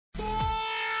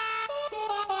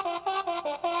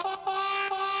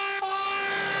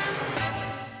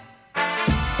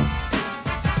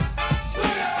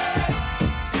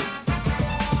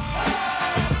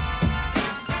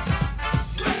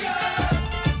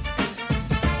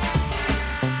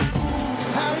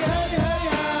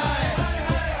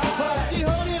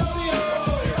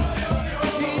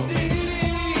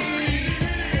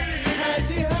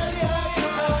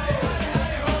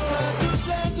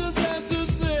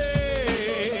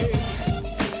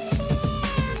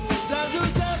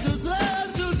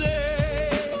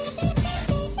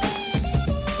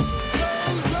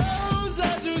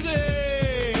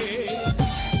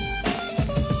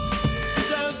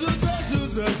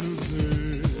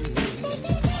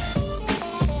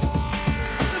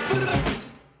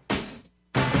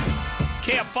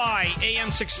KFI, AM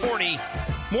 640.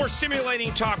 More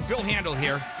stimulating talk. Bill Handel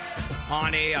here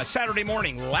on a Saturday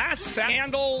morning. Last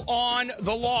Handel on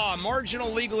the law,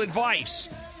 marginal legal advice,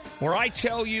 where I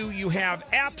tell you you have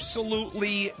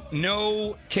absolutely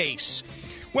no case.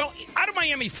 Well, out of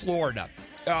Miami, Florida,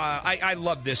 I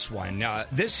love this one.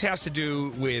 This has to do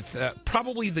with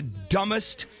probably the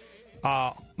dumbest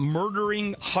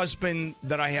murdering husband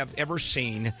that I have ever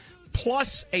seen,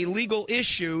 plus a legal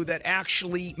issue that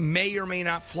actually may or may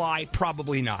not fly,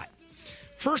 probably not.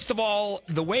 First of all,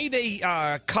 the way they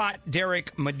caught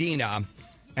Derek Medina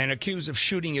and accused of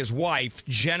shooting his wife,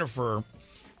 Jennifer,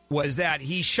 was that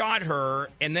he shot her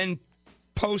and then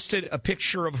posted a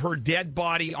picture of her dead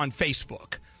body on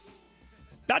Facebook.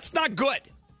 That's not good.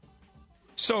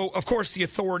 So, of course, the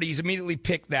authorities immediately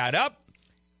picked that up,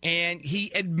 and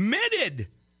he admitted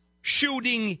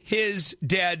shooting his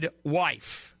dead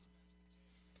wife.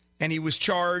 And he was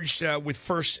charged with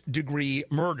first-degree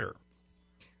murder.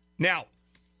 Now,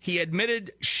 he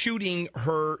admitted shooting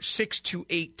her 6 to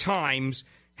 8 times,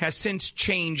 has since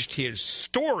changed his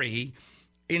story,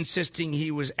 insisting he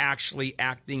was actually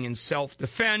acting in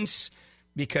self-defense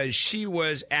because she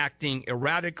was acting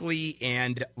erratically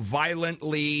and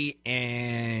violently.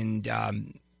 And,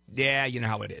 yeah, you know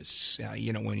how it is.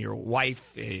 When your wife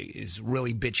is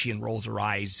really bitchy and rolls her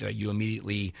eyes, you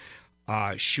immediately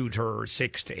shoot her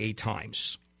 6 to 8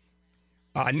 times.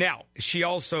 Now, she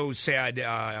also said,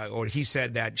 or he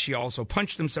said that she also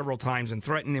punched him several times and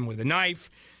threatened him with a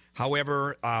knife.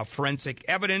 However, forensic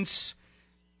evidence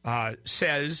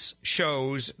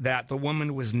shows that the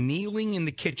woman was kneeling in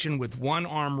the kitchen with one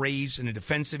arm raised in a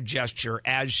defensive gesture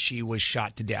as she was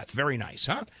shot to death. Very nice,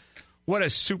 huh? What a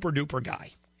super-duper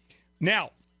guy.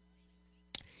 Now,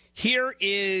 here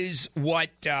is what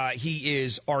he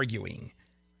is arguing.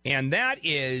 And that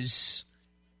is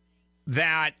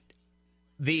that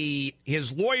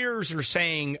his lawyers are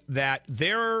saying that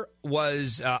there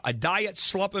was a diet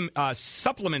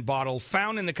supplement bottle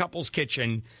found in the couple's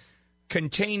kitchen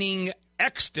containing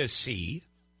ecstasy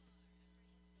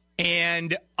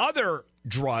and other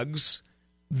drugs.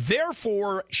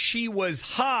 Therefore, she was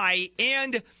high.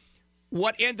 And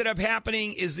what ended up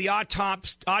happening is the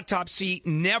autopsy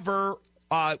never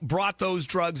brought those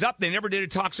drugs up. They never did a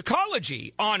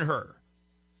toxicology on her.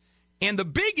 And the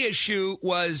big issue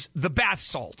was the bath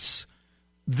salts.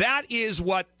 That is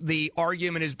what the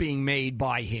argument is being made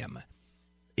by him,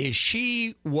 is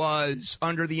she was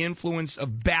under the influence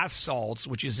of bath salts,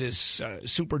 which is this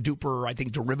super-duper, I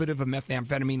think, derivative of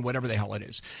methamphetamine, whatever the hell it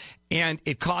is. And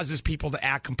it causes people to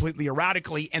act completely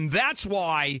erratically. And that's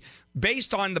why,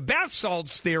 based on the bath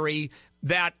salts theory,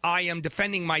 that I am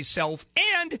defending myself.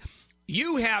 And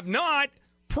you have not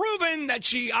proven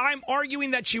that I'm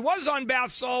arguing that she was on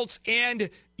bath salts, and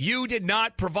you did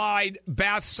not provide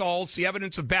bath salts, the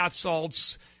evidence of bath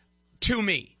salts, to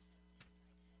me.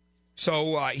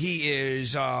 So he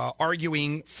is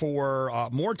arguing for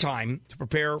more time to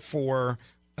prepare for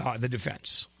the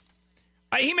defense.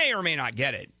 He may or may not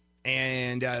get it.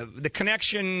 And the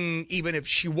connection, even if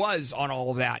she was on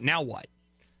all of that, now what?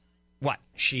 What?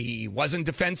 She wasn't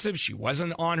defensive. She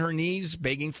wasn't on her knees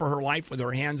begging for her life with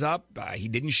her hands up. He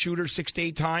didn't shoot her 6 to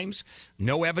 8 times.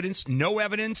 No evidence. No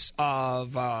evidence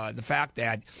of the fact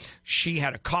that she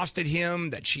had accosted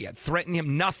him, that she had threatened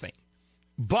him. Nothing.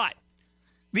 But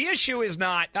the issue is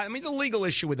not, the legal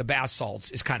issue with the bath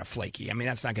salts is kind of flaky.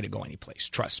 That's not going to go anyplace.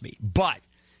 Trust me. But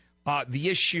the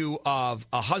issue of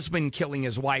a husband killing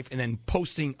his wife and then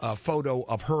posting a photo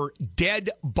of her dead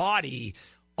body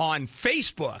on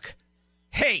Facebook,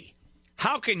 hey,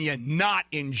 how can you not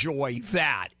enjoy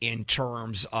that in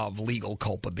terms of legal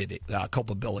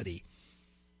culpability?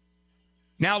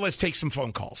 Now let's take some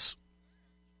phone calls.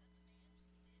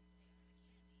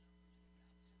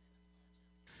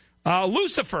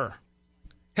 Lucifer.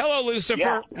 Hello, Lucifer.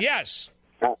 Yeah. Yes.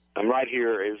 I'm right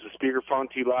here. Is the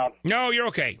speakerphone too loud? No, you're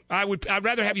okay. I'd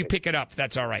rather have you pick it up. If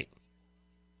that's all right.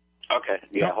 Okay.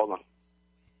 Yeah, no. Hold on.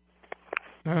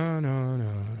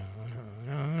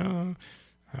 No.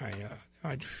 All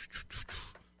right.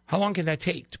 How long can that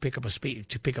take to pick up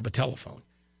a telephone?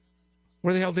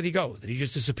 Where the hell did he go? Did he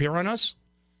just disappear on us?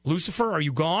 Lucifer, are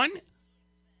you gone?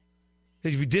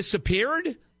 Have you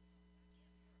disappeared?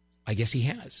 I guess he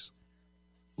has.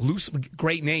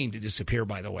 Great name to disappear,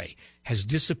 by the way. Has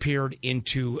disappeared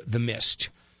into the mist.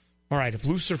 All right, if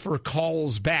Lucifer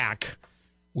calls back,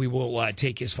 we will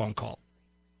take his phone call.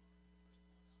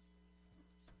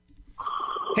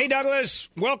 Hey, Douglas.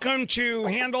 Welcome to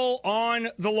Handel on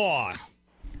the Law.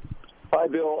 Hi,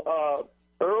 Bill.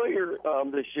 Earlier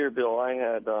this year, Bill, I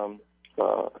had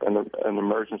an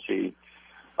emergency.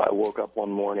 I woke up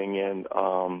one morning and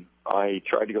I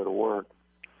tried to go to work,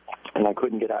 and I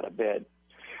couldn't get out of bed.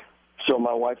 So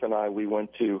my wife and we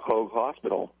went to Hoag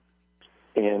Hospital,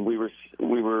 and we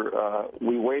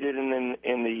waited in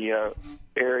the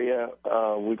area.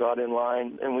 We got in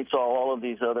line, and we saw all of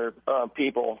these other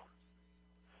people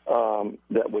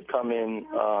that would come in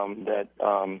that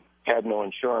had no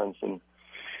insurance, and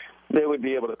they would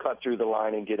be able to cut through the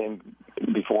line and get in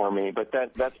before me. But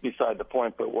that's beside the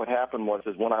point. But what happened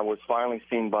is when I was finally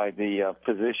seen by the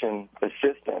physician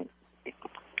assistant,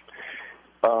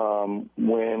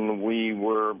 when we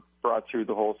were brought through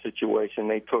the whole situation,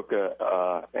 they took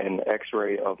an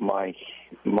X-ray of my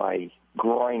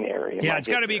groin area. Yeah, it's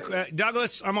got to be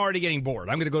Douglas. I'm already getting bored.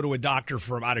 I'm going to go to a doctor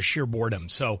out of sheer boredom.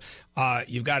 So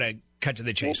you've got to cut to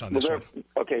the chase on this one.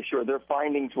 Okay, sure. Their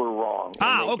findings were wrong.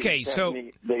 Okay. So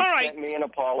they all sent me an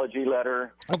apology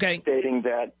letter. Okay. Stating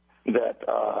that.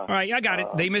 All right, I got it.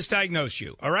 They misdiagnosed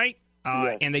you. All right.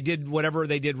 Yes. And they did whatever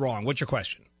they did wrong. What's your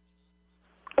question?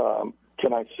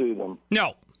 Can I sue them?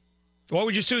 No. What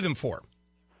would you sue them for?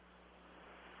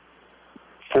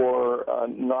 For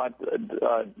not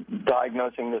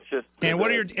diagnosing the system. And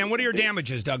what are your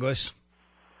damages, Douglas?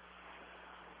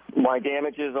 My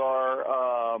damages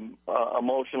are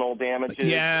emotional damages.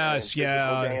 Yes,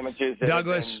 yeah. Damages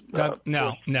Douglas,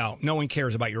 no one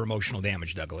cares about your emotional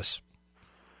damage, Douglas.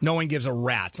 No one gives a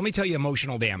rat's. Let me tell you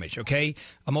emotional damage, okay?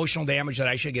 Emotional damage that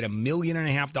I should get $1.5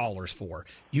 million for.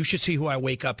 You should see who I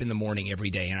wake up in the morning every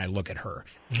day and I look at her.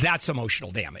 That's emotional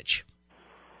damage.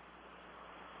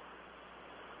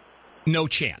 No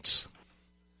chance.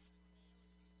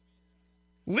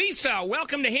 Lisa,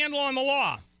 welcome to Handel on the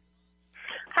Law.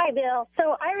 Hi, Bill.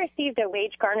 So I received a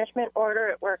wage garnishment order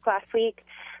at work last week,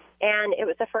 and it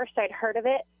was the first I'd heard of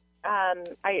it.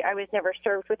 I was never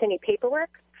served with any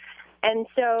paperwork. And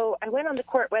so I went on the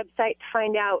court website to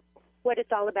find out what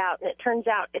it's all about, and it turns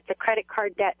out it's a credit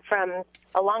card debt from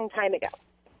a long time ago.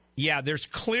 Yeah, there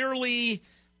clearly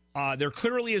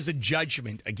is a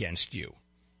judgment against you.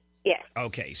 Yes.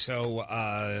 Okay, so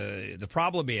the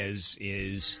problem is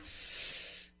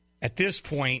at this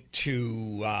point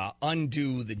to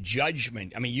undo the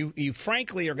judgment. I mean, you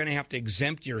frankly are going to have to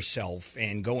exempt yourself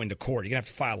and go into court. You're going to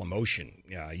have to file a motion.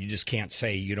 You just can't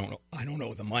say I don't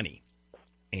owe the money.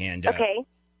 And okay.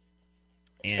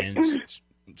 And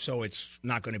so it's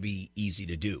not going to be easy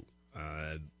to do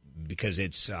because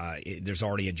there's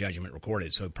already a judgment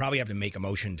recorded. So probably have to make a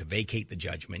motion to vacate the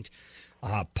judgment,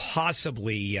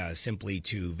 possibly simply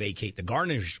to vacate the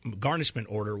garnishment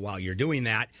order while you're doing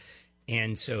that.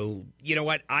 And so, you know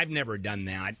what? I've never done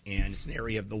that, and it's an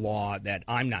area of the law that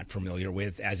I'm not familiar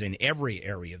with, as in every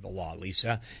area of the law,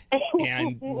 Lisa.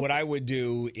 And what I would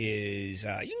do is you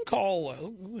can call,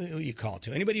 who you call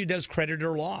to? Anybody who does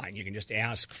creditor law, and you can just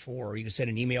ask you can send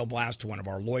an email blast to one of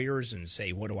our lawyers and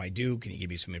say, what do I do? Can you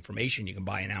give me some information? You can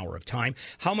buy an hour of time.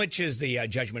 How much is the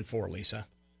judgment for, Lisa?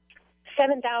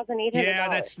 $7,800.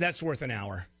 Yeah, that's worth an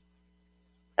hour.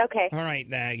 Okay. All right.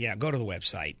 Yeah, go to the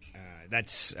website.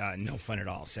 That's no fun at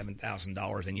all,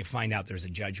 $7,000, and you find out there's a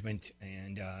judgment,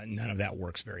 and none of that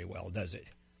works very well, does it?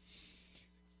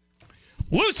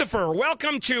 Lucifer,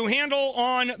 welcome to Handel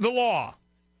on the Law.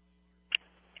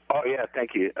 Oh, yeah,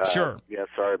 thank you. Sure. Yeah,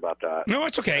 sorry about that. No,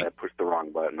 it's okay. I pushed the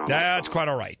wrong button on That's quite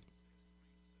all right.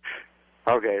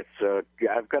 Okay, so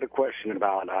yeah, I've got a question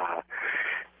about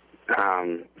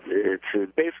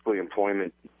it's basically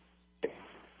employment.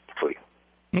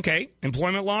 Okay,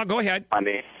 employment law, go ahead. I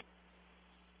mean,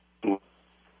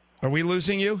 are we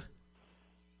losing you?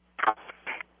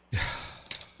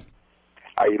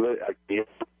 Are you?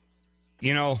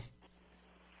 You know,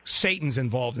 Satan's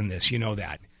involved in this. You know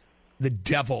that. The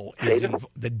devil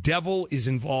is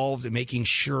involved in making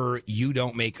sure you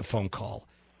don't make a phone call.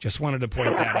 Just wanted to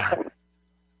point that out.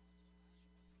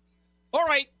 All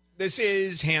right, this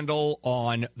is Handel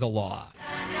on the Law.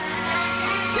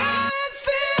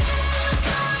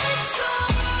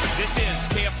 This is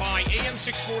KFI AM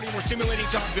 640. We're stimulating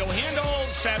talk. Bill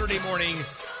Handel, Saturday morning.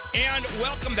 And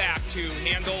welcome back to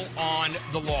Handel on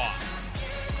the Law.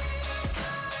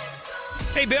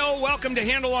 Hey, Bill, welcome to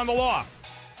Handel on the Law.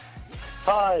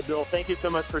 Hi, Bill. Thank you so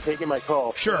much for taking my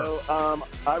call. Sure. So,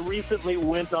 I recently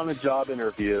went on a job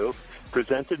interview,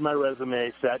 presented my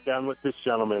resume, sat down with this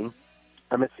gentleman.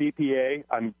 I'm a CPA.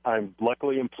 I'm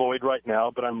luckily employed right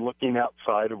now, but I'm looking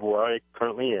outside of where I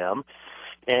currently am.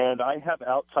 And I have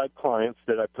outside clients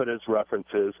that I put as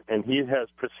references, and he has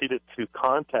proceeded to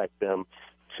contact them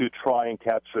to try and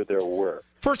capture their work.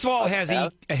 First of all,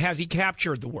 has he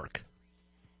captured the work?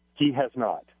 He has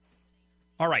not.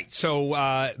 All right.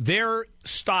 So there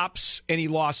stops any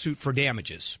lawsuit for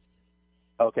damages.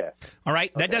 Okay. All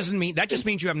right. That Okay. doesn't mean that just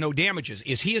means you have no damages.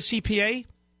 Is he a CPA?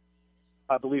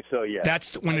 I believe so, yes.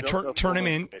 That's when to I don't know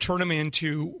turn him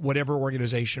into whatever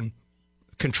organization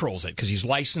controls it, because he's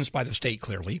licensed by the state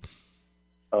clearly.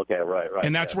 Okay, right.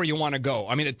 And that's where you want to go.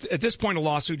 I mean, at this point, a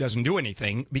lawsuit doesn't do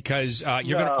anything because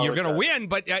you're going to win.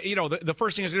 But the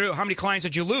first thing is to do: how many clients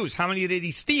did you lose? How many did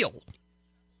he steal?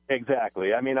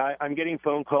 Exactly. I mean, I'm getting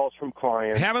phone calls from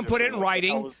clients. Have him put it in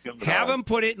writing. Have him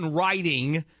put it in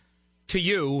writing to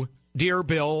you, dear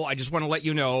Bill. I just want to let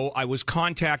you know I was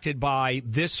contacted by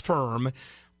this firm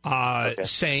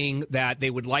saying that they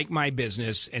would like my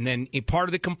business, and then a part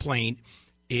of the complaint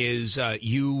is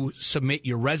you submit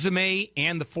your resume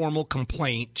and the formal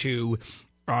complaint to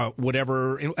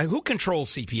whatever. Who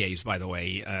controls CPAs, by the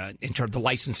way, in terms of the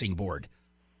licensing board?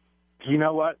 You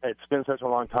know what? It's been such a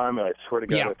long time, and I swear to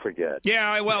God, I forget.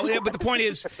 Yeah, well, but the point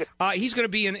is, he's going to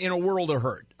be in a world of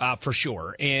hurt for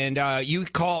sure. And you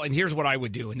call, and here's what I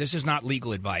would do, and this is not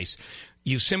legal advice.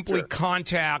 You simply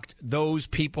contact those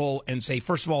people and say,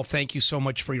 first of all, thank you so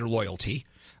much for your loyalty.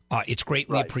 It's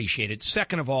greatly appreciated.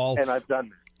 Second of all, and I've done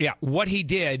that. Yeah, what he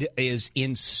did is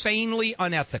insanely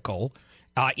unethical,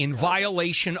 in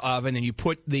violation of, and then you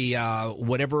put the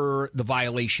whatever the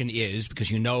violation is,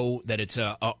 because you know that it's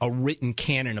a written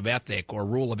canon of ethic or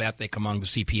rule of ethic among the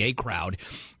CPA crowd.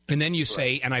 And then you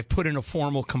say, and I've put in a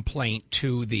formal complaint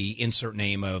to the insert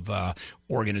name of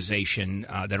organization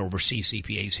that oversees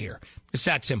CPAs here. It's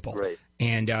that simple. Right.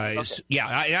 And,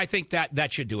 I think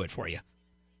that should do it for you.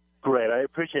 Great. I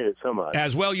appreciate it so much.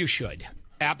 As well you should.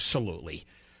 Absolutely.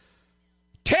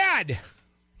 Tad,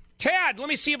 let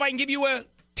me see if I can give you a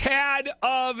tad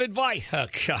of advice. Oh,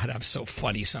 God, I'm so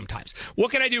funny sometimes.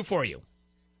 What can I do for you?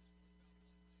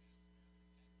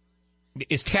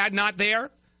 Is Tad not there?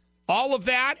 All of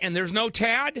that, and there's no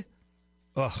Tad?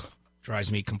 Ugh,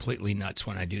 drives me completely nuts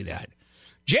when I do that.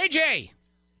 JJ!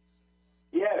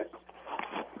 Yes.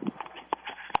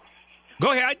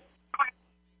 Go ahead.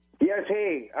 Yes,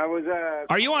 hey, I was,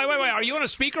 Are you on, wait, are you on a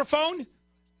speakerphone?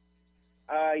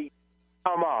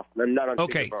 I'm off. I'm not on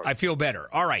Okay, speakerphone. I feel better.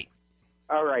 All right.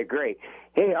 All right, great.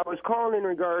 Hey, I was calling in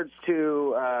regards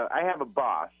to, I have a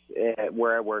boss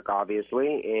where I work,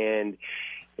 obviously, and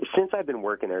since I've been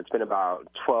working there, it's been about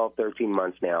 12, 13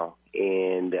 months now,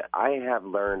 and I have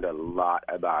learned a lot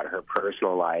about her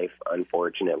personal life,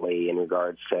 unfortunately, in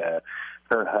regards to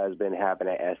her husband having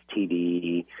an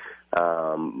STD,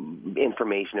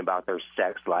 information about their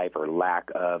sex life or lack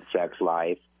of sex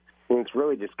life. And it's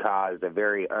really just caused a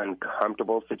very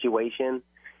uncomfortable situation.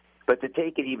 But to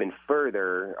take it even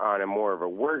further on a more of a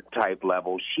work-type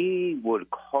level, she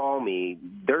would call me.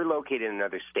 They're located in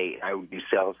another state. I would do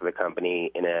sales for the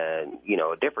company in a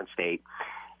different state.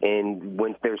 And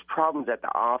when there's problems at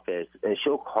the office, and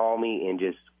she'll call me and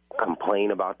just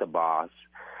complain about the boss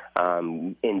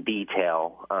in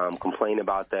detail, complain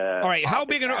about the. All right, how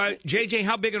big JJ?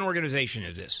 How big an organization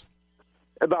is this?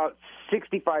 About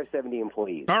 65, 70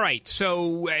 employees. All right,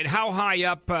 so and how high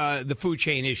up the food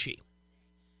chain is she?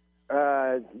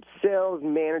 Sales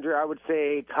manager, I would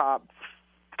say top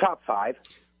 5.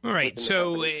 All right,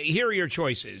 so here are your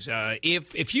choices.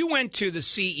 If you went to the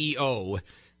CEO,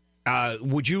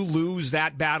 would you lose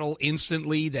that battle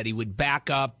instantly? That he would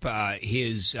back up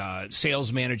his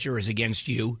sales manager as against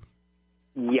you?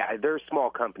 Yeah, they're a small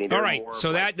company. They're all right, more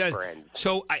so that does. friends.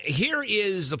 So here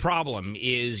is the problem: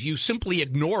 is you simply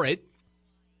ignore it.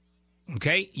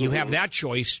 Okay, you have that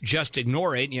choice. Just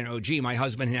ignore it. Gee, my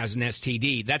husband has an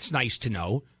STD. That's nice to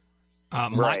know.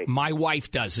 Right. My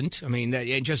wife doesn't. I mean,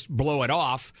 and just blow it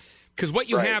off, because what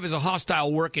you have is a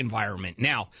hostile work environment.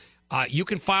 Now, you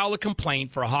can file a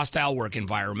complaint for a hostile work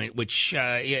environment, which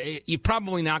you're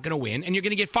probably not going to win, and you're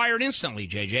going to get fired instantly,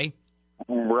 JJ.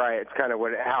 Right, it's kind of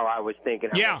how I was thinking.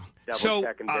 Yeah. Double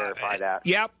check and verify that.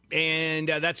 Yep, and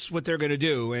that's what they're going to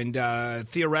do. And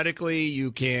theoretically,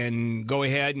 you can go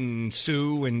ahead and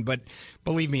sue, but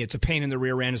believe me, it's a pain in the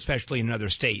rear end, especially in another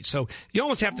state. So you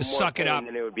almost have to suck it up.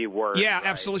 And it would be worse. Yeah, right?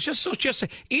 absolutely. Just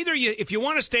either if you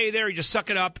want to stay there, you just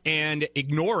suck it up and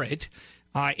ignore it.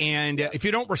 If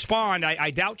you don't respond,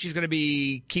 I doubt she's going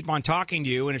to keep on talking to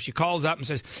you. And if she calls up and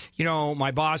says,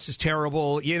 my boss is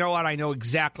terrible, you know what? I know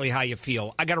exactly how you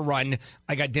feel. I got to run.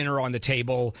 I got dinner on the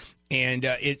table. And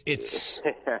it's,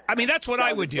 I mean, that's what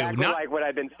I would do. Exactly like what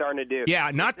I've been starting to do.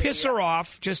 Yeah, not piss her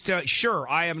off. Just, sure,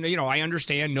 I am, I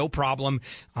understand, no problem,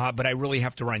 but I really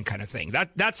have to run kind of thing.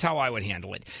 That's how I would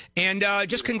handle it. And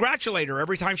just congratulate her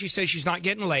every time she says she's not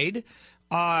getting laid.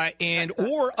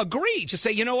 Or agree. Just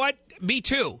say, you know what? Me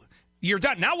too. You're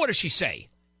done. Now what does she say?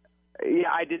 Yeah,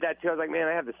 I did that too. I was like, man,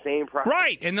 I have the same problem.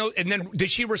 Right. And then did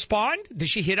she respond? Did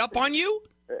she hit up on you?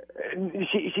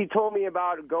 She told me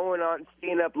about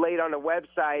staying up late on the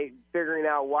website, figuring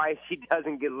out why she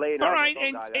doesn't get laid. All right,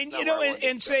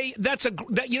 and say that's a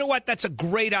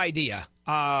great idea.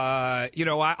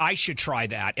 I should try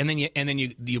that, and then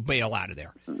you bail out of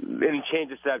there. And change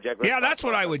the subject. Yeah, that's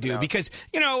what I would do because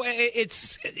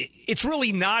it's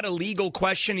really not a legal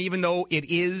question, even though it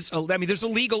is. I mean, there's a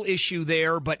legal issue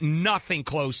there, but nothing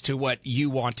close to what you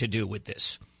want to do with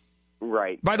this.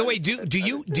 Right. By the way, do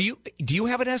you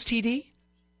have an STD?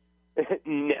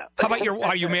 No. How about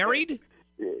are you married?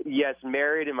 Yes,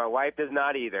 married, and my wife does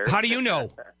not either. How do you know?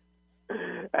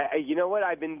 You know what?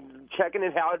 I've been checking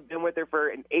it out. I've been with her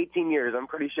for 18 years. I'm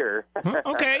pretty sure.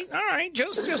 Okay, all right.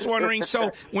 Just wondering.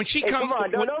 So when she comes, come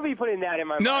on, don't be putting that in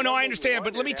my mind. No, I understand.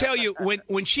 But let me tell you,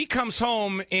 when she comes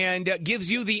home and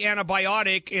gives you the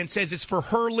antibiotic and says it's for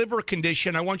her liver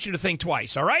condition, I want you to think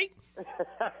twice. All right?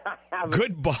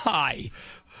 Goodbye.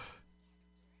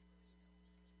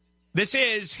 This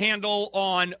is Handel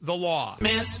on the Law.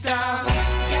 Mister,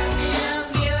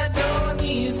 told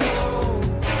me so.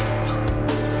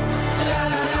 La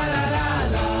la la la la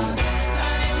la.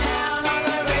 Turning down on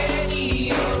the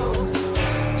radio.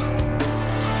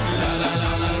 La la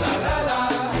la la la la la.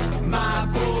 My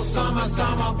poor summer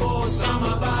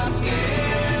vibes,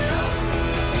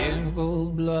 yeah. In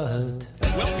cold blood.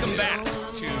 Welcome back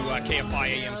to KFI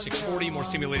AM 640, more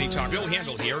stimulating talk. Bill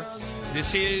Handel here.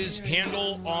 This is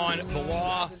Handel on the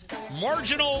Law,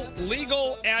 marginal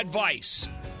legal advice.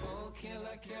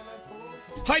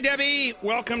 Hi, Debbie.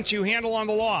 Welcome to Handel on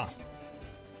the Law.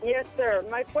 Yes, sir.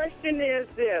 My question is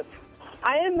this.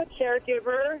 I am a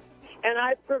caregiver, and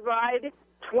I provide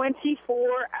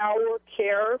 24-hour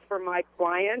care for my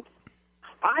clients.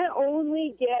 I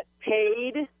only get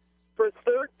paid for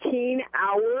 13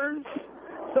 hours.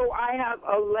 So I have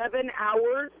 11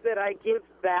 hours that I give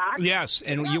back. Yes,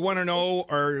 and you want to know,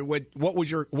 or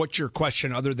what's your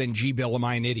question other than, gee, Bill, am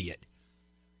I an idiot?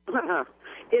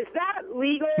 Is that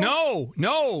legal?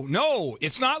 No,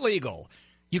 it's not legal.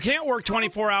 You can't work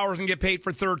 24 hours and get paid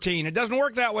for 13. It doesn't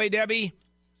work that way, Debbie.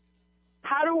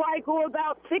 How do I go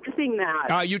about fixing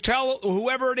that? You tell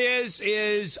whoever it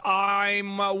is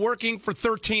I'm working for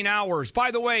 13 hours.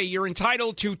 By the way, you're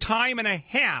entitled to time and a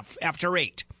half after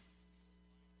 8.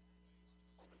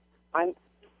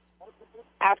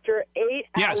 After 8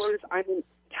 yes. hours, I'm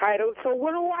entitled. So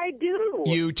what do I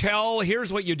do?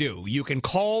 Here's what you do. You can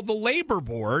call the labor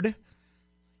board,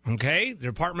 okay, the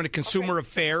Department of Consumer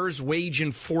Affairs, wage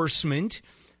enforcement,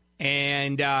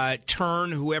 and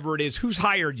turn whoever it is. Who's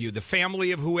hired you? The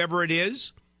family of whoever it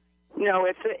is? No,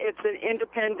 it's an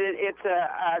independent, it's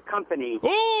a company.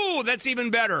 Ooh, that's even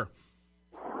better.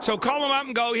 So call them up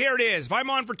and go, here it is. If I'm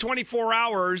on for 24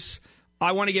 hours...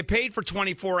 I want to get paid for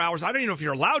 24 hours. I don't even know if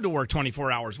you're allowed to work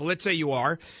 24 hours. Well, let's say you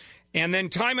are. And then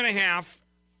time and a half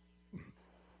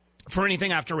for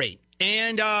anything after 8.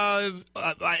 And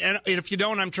if you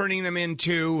don't, I'm turning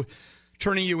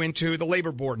you into the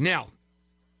labor board. Now,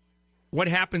 what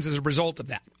happens as a result of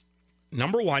that?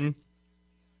 Number one,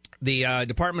 the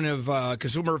Department of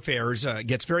Consumer Affairs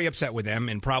gets very upset with them,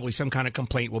 and probably some kind of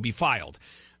complaint will be filed.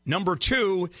 Number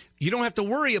two, you don't have to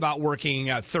worry about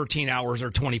working 13 hours or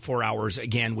 24 hours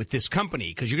again with this company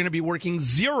because you're going to be working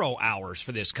 0 hours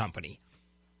for this company.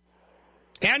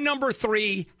 And number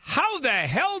three, how the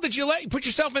hell did you put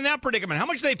yourself in that predicament? How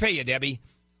much do they pay you, Debbie?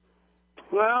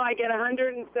 Well, I get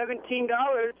 $117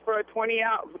 for a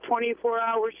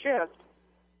 24-hour shift.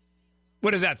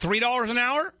 What is that, $3 an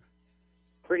hour?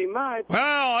 Pretty much.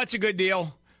 Well, that's a good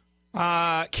deal.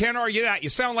 Can't argue that. You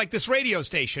sound like this radio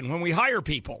station when we hire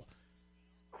people.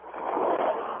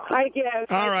 I guess.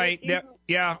 All right.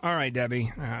 Yeah. All right,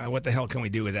 Debbie. What the hell can we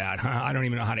do with that? I don't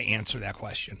even know how to answer that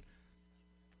question.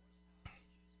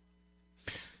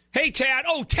 Hey, Tad.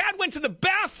 Oh, Tad went to the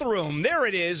bathroom. There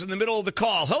it is in the middle of the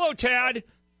call. Hello, Tad.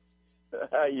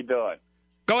 How you doing?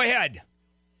 Go ahead.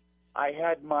 I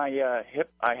had my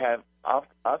hip. I have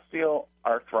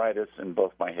osteoarthritis in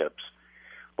both my hips.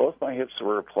 Both my hips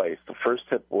were replaced. The first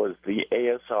hip was the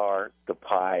ASR, the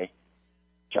Pi,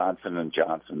 Johnson &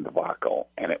 Johnson debacle,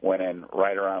 and it went in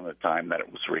right around the time that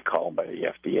it was recalled by the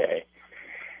FDA.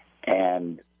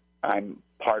 And I'm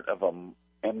part of a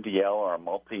MDL, or a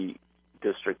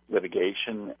multi-district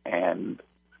litigation, and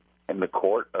in the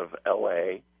court of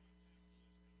L.A.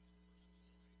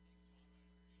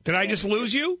 Did I just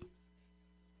lose you?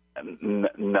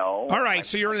 No. All right,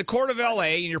 so you're in the court of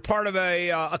L.A., and you're part of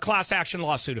a class action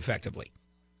lawsuit, effectively.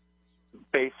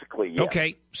 Basically, yes.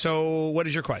 Okay, so what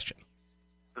is your question?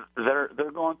 They're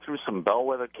going through some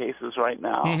bellwether cases right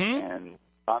now, Mm-hmm. and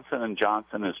Johnson &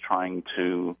 Johnson is trying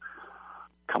to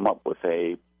come up with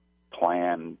a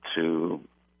plan to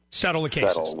settle the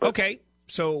cases. Settle okay.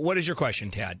 So what is your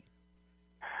question, Tad?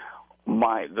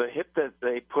 The hip that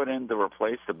they put in to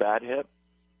replace the bad hip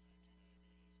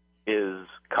is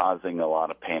causing a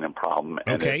lot of pain and problem,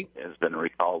 and Okay. it has been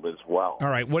recalled as well. All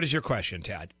right. What is your question,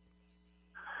 Tad?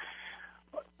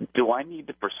 Do I need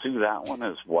to pursue that one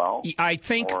as well? I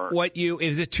think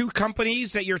is it two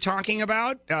companies that you're talking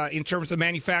about in terms of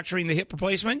manufacturing the hip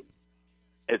replacement?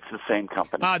 It's the same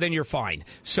company. Then you're fine.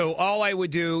 So all I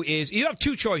would do is you have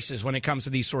two choices when it comes to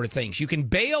these sort of things. You can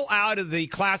bail out of the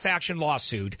class action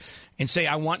lawsuit and say,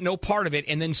 I want no part of it,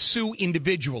 and then sue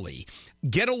individually.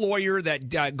 Get a lawyer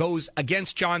that goes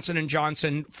against Johnson &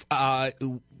 Johnson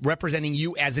representing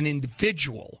you as an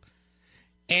individual,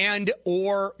 and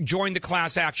or join the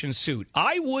class action suit.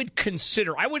 I would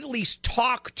at least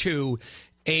talk to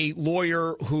a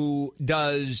lawyer who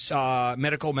does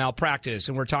medical malpractice,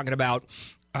 and we're talking about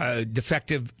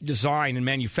defective design and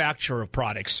manufacture of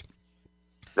products.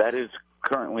 That is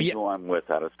currently who I'm with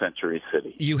out of Century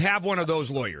City. You have one of those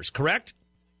lawyers, correct?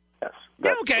 Yes,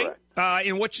 that's okay.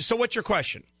 correct. So what's your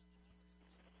question?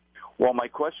 Well, my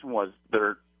question was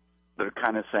they're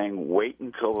kind of saying wait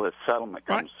until the settlement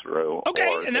comes through.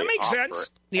 Okay, and that makes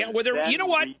sense. Yeah, you know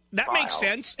what? That makes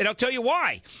sense, and I'll tell you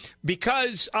why.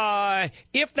 Because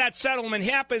if that settlement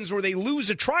happens or they lose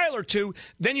a trial or two,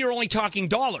 then you're only talking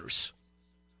dollars.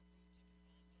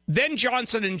 Then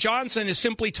Johnson & Johnson is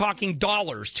simply talking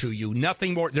dollars to you,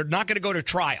 nothing more. They're not going to go to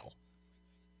trial.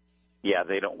 Yeah,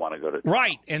 they don't want to go to trial.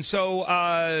 Right, and so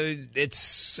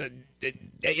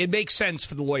it makes sense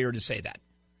for the lawyer to say that.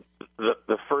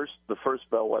 The first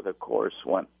bellwether course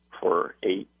went for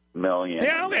 $8 million.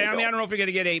 Yeah, okay. I don't know if you're going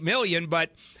to get $8 million,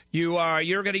 but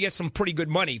you're going to get some pretty good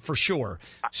money for sure.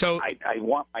 So I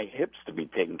want my hips to be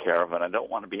taken care of, and I don't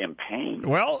want to be in pain.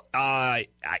 Well,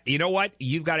 you know what?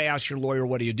 You've got to ask your lawyer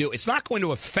what do you do. It's not going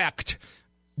to affect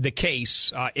the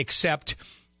case, except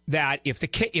that if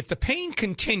the pain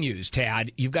continues,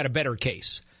 Tad, you've got a better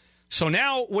case. So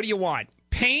now, what do you want?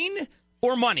 Pain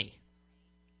or money?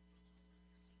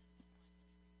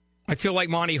 I feel like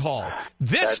Monty Hall.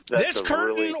 This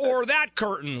curtain or that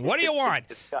curtain? What do you want?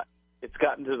 It's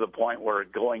gotten to the point where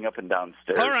it's going up and down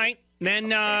stairs. All right.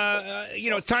 Then,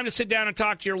 it's time to sit down and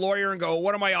talk to your lawyer and go,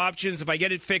 what are my options? If I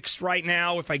get it fixed right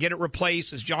now, if I get it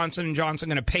replaced, is Johnson & Johnson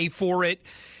going to pay for it?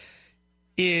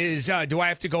 Do I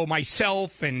have to go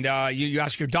myself? And you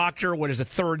ask your doctor, what does a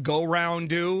third go-round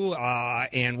do?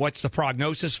 And what's the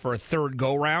prognosis for a third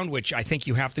go-round, which I think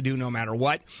you have to do no matter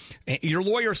what. Your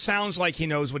lawyer sounds like he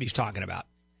knows what he's talking about.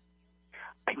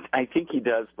 I think he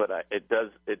does, but it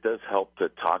does help to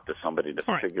talk to somebody to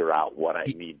figure out what I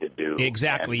need to do.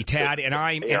 Exactly, Tad, and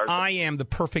I am the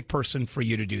perfect person for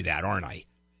you to do that, aren't I?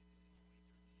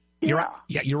 You're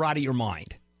out of your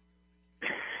mind.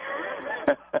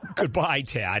 Goodbye,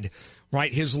 Tad.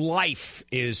 Right? His life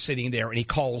is sitting there, and he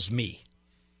calls me.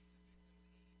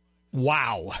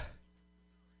 Wow.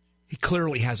 He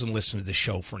clearly hasn't listened to the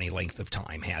show for any length of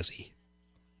time, has he?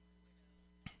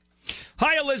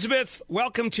 Hi, Elizabeth.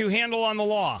 Welcome to Handel on the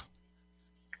Law.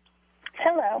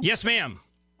 Hello. Yes, ma'am.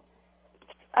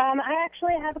 I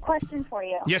actually have a question for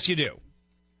you. Yes, you do.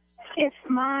 If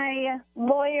my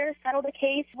lawyer settled a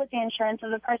case with the insurance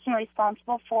of the person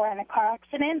responsible for in a car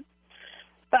accident,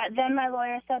 but then my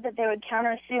lawyer said that they would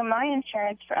countersue my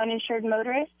insurance for uninsured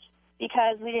motorists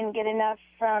because we didn't get enough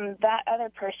from that other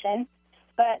person.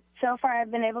 But so far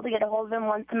I've been able to get a hold of him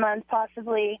once a month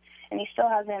possibly, and he still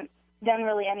hasn't done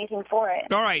really anything for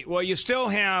it. All right. Well, you still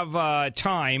have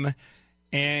time,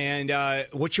 and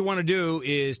what you want to do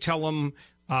is tell him,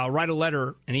 write a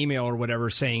letter, an email or whatever,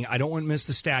 saying, I don't want to miss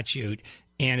the statute,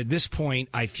 and at this point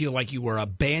I feel like you are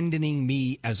abandoning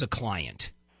me as a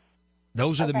client.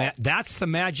 Those are that's the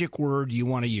magic word you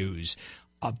want to use.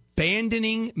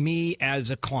 Abandoning me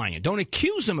as a client. Don't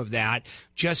accuse him of that.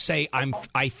 Just say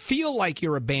I feel like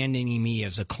you're abandoning me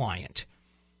as a client.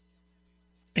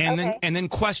 And then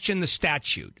question the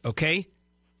statute, okay?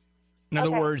 In other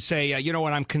words, say, you know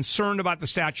what, I'm concerned about the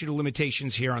statute of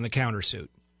limitations here on the countersuit.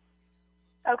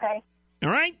 Okay. All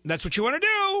right? That's what you want to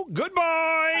do.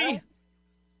 Goodbye.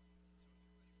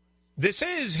 This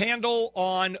is Handel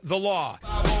on the Law.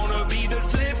 I wanna be the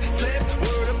slip,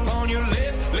 word upon your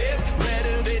lip,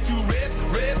 better that you rip,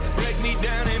 break me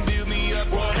down and build me up,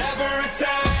 whatever it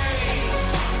takes.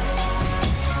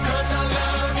 'Cause I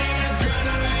love the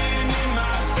adrenaline in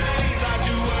my veins, I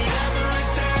do whatever it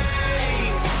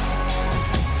takes.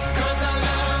 'Cause I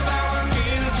love how it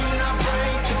feels when I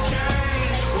break the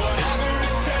chains, whatever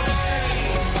it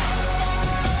takes.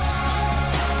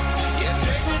 Yeah,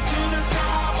 take me to the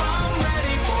top, I'm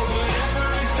ready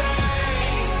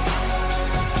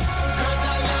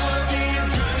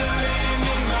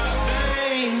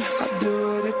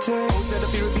takes. Always had a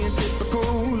fear of being typical.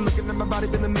 Looking at my body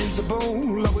feeling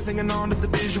miserable. Always hanging on to the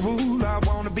visual. I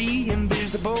wanna be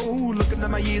invisible. Looking at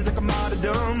my years like I'm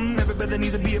martyrdom. Everybody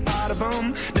needs to be a part of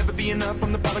them. Never be enough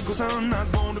from the prodigal son. I was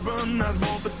born to run, I was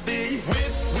born for this.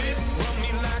 Run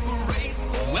me like a race.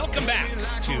 Welcome back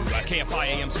to KFI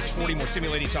AM 640, more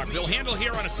simulating talk. Bill Handel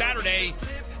here on a Saturday.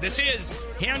 This is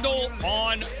Handel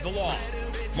on the Law.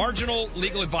 Marginal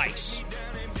legal advice.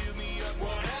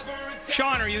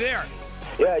 Sean, are you there?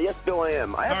 Yeah, yes, Bill, I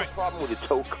am. I have All right. a problem with a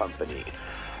tow company.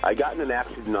 I got in an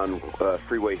accident on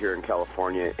freeway here in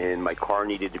California, and my car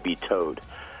needed to be towed.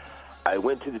 I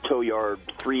went to the tow yard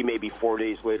 3, maybe 4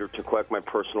 days later to collect my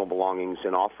personal belongings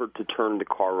and offered to turn the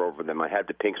car over them. I had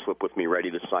the pink slip with me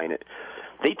ready to sign it.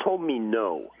 They told me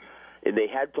no, and they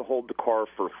had to hold the car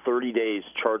for 30 days,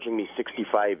 charging me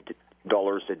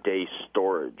 $65 a day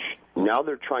storage. Now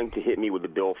they're trying to hit me with a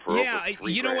bill for over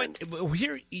 $3,000. You know what?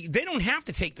 Here, they don't have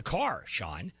to take the car,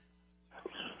 Sean.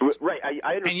 Right, I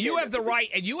understand. And you have the right.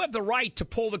 And you have the right to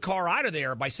pull the car out of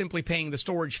there by simply paying the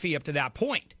storage fee up to that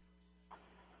point.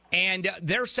 And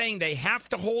they're saying they have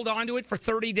to hold on to it for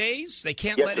 30 days. They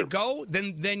can't let it go.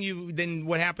 Then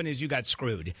what happened is you got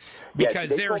screwed. Because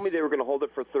they told me they were going to hold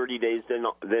it for 30 days,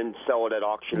 then sell it at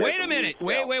auction. Wait a minute.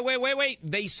 Wait.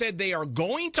 They said they are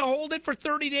going to hold it for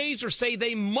 30 days, or say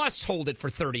they must hold it for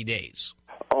 30 days.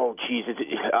 Oh, geez,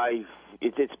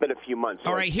 it's been a few months.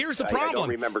 All right, here's the problem. I don't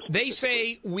remember. They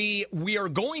say we are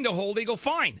going to hold it. They go,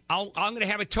 fine. I'm going to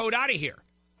have it towed out of here.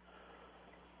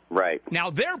 Right.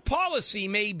 Now, their policy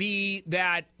may be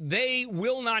that they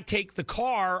will not take the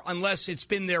car unless it's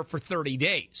been there for 30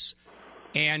 days.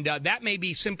 And that may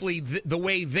be simply the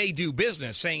way they do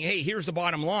business, saying, hey, here's the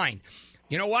bottom line.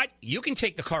 You know what? You can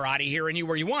take the car out of here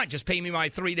anywhere you want. Just pay me my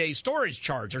 3-day storage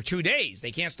charge or 2 days.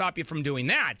 They can't stop you from doing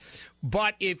that.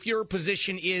 But if your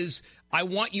position is, I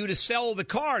want you to sell the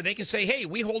car, they can say, hey,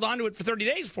 we hold on to it for 30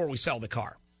 days before we sell the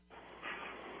car.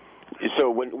 So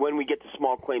when we get to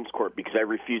small claims court, because I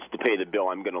refuse to pay the bill,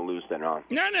 I'm going to lose then on?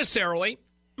 Not necessarily,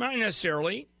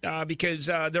 because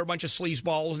they're a bunch of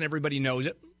sleazeballs and everybody knows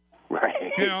it.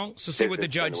 Right. You know, so see what the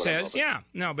judge says. Yeah,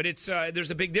 no, but it's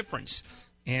there's a big difference,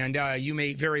 and you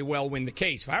may very well win the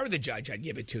case. If I were the judge, I'd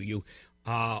give it to you,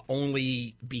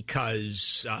 only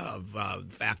because of the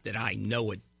fact that I know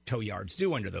what tow yards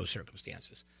do under those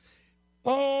circumstances.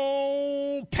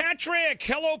 Oh, Patrick!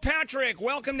 Hello, Patrick.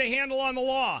 Welcome to Handel on the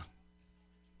Law.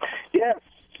 Yes,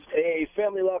 a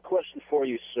family law question for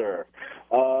you, sir.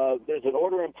 There's an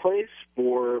order in place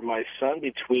for my son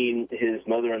between his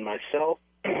mother and myself.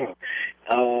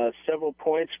 Several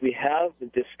points we have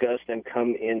discussed and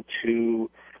come into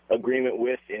agreement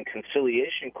with in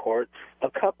conciliation court.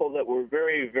 A couple that were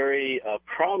very, very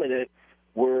prominent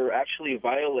were actually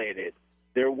violated.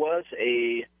 There was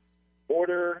a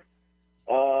order,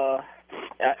 oh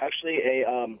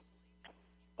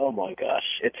my gosh,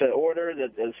 it's an order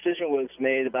that the decision was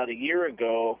made about a year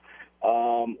ago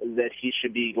that he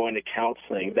should be going to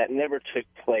counseling. That never took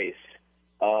place.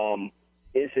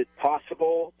 Is it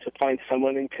possible to find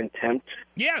someone in contempt?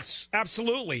 Yes,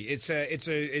 absolutely. It's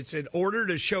an order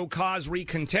to show cause re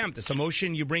contempt. It's a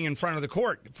motion you bring in front of the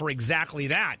court for exactly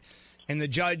that, and the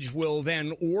judge will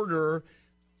then order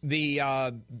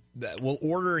will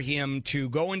order him to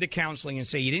go into counseling and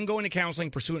say, you didn't go into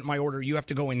counseling pursuant to my order. You have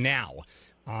to go in now.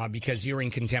 Because you're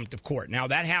in contempt of court. Now,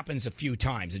 that happens a few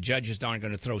times. The judge is not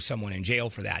going to throw someone in jail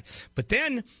for that. But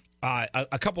then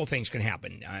a couple of things can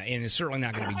happen, and it's certainly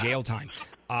not going to be jail time.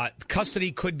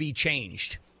 Custody could be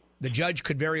changed. The judge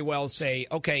could very well say,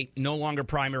 okay, no longer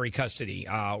primary custody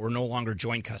or no longer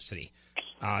joint custody.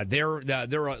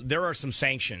 There are some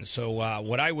sanctions. So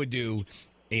what I would do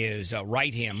is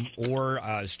write him or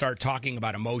start talking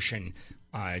about a motion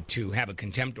to have a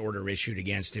contempt order issued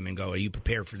against him and go, are you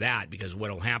prepared for that? Because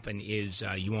what will happen is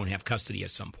you won't have custody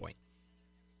at some point.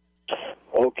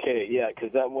 Okay, yeah,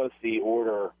 because that was the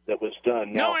order that was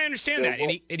done. Now, no, I understand that.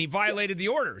 And he violated the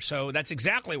order. So that's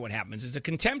exactly what happens. It's a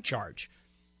contempt charge.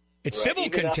 It's right. Civil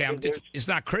Even contempt. It's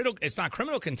not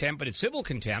criminal contempt, but it's civil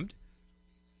contempt.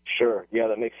 Sure, yeah,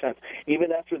 that makes sense.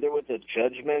 Even after there was a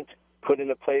judgment put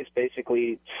into place,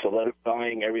 basically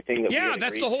solidifying everything that yeah, we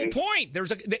that's the whole point.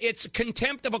 It's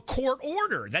contempt of a court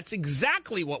order. That's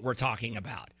exactly what we're talking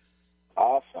about.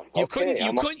 Awesome. You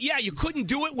couldn't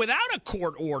do it without a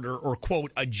court order or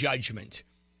quote a judgment.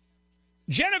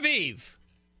 Genevieve.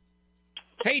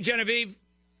 Hey, Genevieve.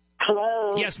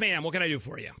 Hello. Yes, ma'am. What can I do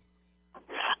for you?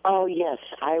 Oh, yes.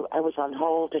 I was on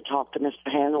hold to talk to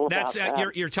Mr. Handel about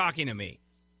that. You're talking to me.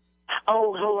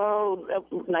 Oh,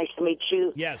 hello. Nice to meet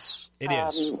you. Yes, it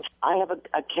is. I have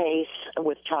a case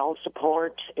with child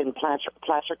support in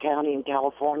Placer County in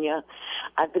California.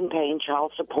 I've been paying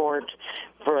child support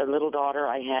for a little daughter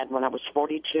I had when I was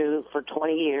 42 for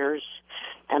 20 years,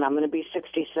 and I'm going to be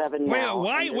 67 now.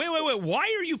 Wait.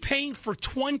 Why are you paying for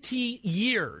 20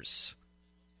 years?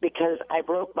 Because I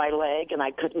broke my leg and I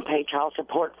couldn't pay child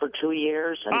support for 2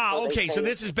 years. Okay. So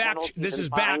this is back. This is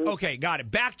back. Okay, got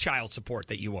it. Back child support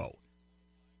that you owe.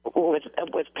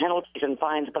 With penalties and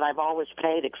fines, but I've always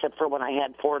paid except for when I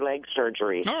had 4 leg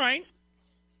surgeries. All right.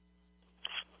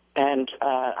 And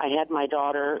I had my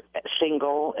daughter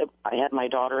single. I had my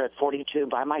daughter at 42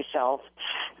 by myself.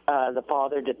 The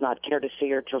father did not care to see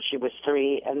her till she was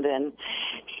 3, and then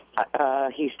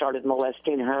he started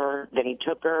molesting her. Then he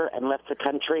took her and left the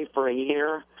country for a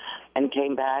year and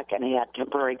came back, and he had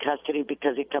temporary custody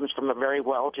because he comes from a very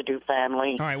well-to-do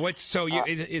family. All right. So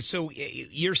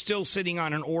you're still sitting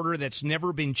on an order that's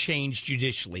never been changed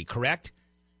judicially, correct?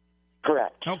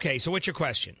 Correct. Okay. So what's your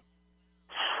question?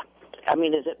 I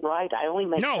mean, is it right? I only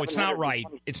make No, it's not right.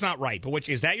 It's not right. But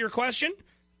is that your question?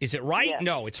 Is it right? Yes.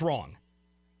 No, it's wrong.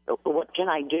 What can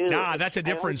I do? Nah, that's a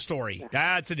different story.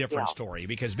 That's a different story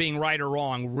because being right or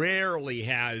wrong rarely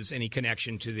has any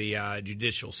connection to the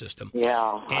judicial system.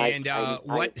 Yeah. And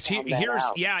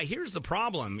here's the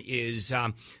problem is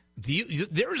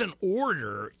there's an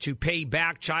order to pay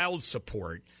back child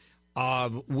support,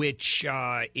 which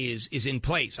is in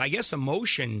place. I guess a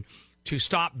motion to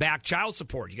stop back child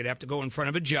support. You're going to have to go in front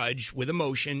of a judge with a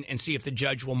motion and see if the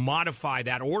judge will modify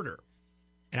that order.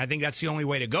 And I think that's the only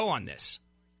way to go on this.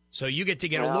 So you get to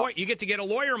get a lawyer. You get to get a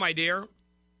lawyer, my dear.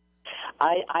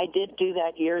 I did do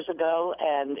that years ago,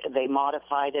 and they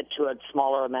modified it to a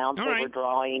smaller amount. All they right. were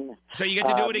drawing. So you get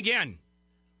to do it again.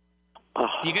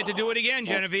 You get to do it again,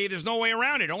 Genevieve. There's no way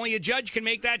around it. Only a judge can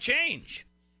make that change.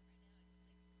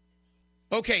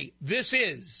 Okay, this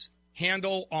is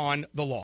Handel on the Law.